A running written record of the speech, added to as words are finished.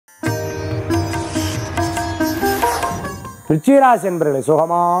விருச்சிகராசி என்பவர்களை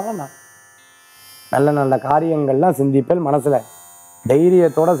சுகமான நாள். நல்ல நல்ல காரியங்கள்லாம் சிந்திப்பேல், மனசில்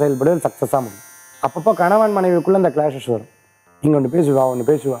தைரியத்தோடு செயல்படுவது சக்ஸஸாக முடியும். அப்பப்போ கணவன் மனைவிக்குள்ளே இந்த கிளாஷஸ் வரும். நீங்கள் ஒன்று பேசுவா, ஒன்று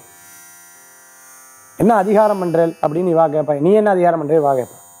பேசுவா, என்ன அதிகாரம் பண்ணுறேன் அப்படின்னு இவா கேட்பா, நீ என்ன அதிகாரம் பண்ணுறே வா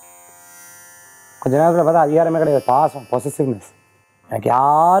கேட்பா. கொஞ்ச நேரத்தில் பார்த்தா அதிகாரமே கிடையாது, பாசம், பொசசிவ்னஸ். எனக்கு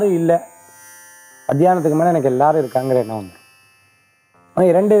யாரும் இல்லை, மத்தியானத்துக்கு மேலே எனக்கு எல்லாரும் இருக்காங்கிற எண்ணம் வந்துடும்.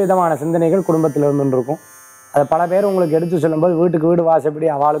 ஆனால் 2 விதமான சிந்தனைகள் குடும்பத்தில் இருந்துருக்கும். அதை பல பேர் உங்களுக்கு எடுத்து சொல்லும்போது வீட்டுக்கு வீடு வாசப்படி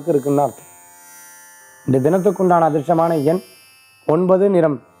அவளுக்கு இருக்குன்னு அர்த்தம். இந்த தினத்துக்குண்டான அதிர்ஷ்டமான எண் 9,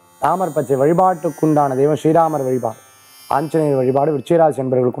 நிறம் தாமர் பச்சை. வழிபாட்டுக்குண்டான தெய்வம் ஸ்ரீராமர் வழிபாடு, ஆஞ்சநேயர் வழிபாடு, விருச்சிகராசி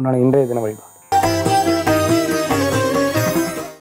என்பவர்களுக்குண்டான இன்றைய தின வழிபாடு.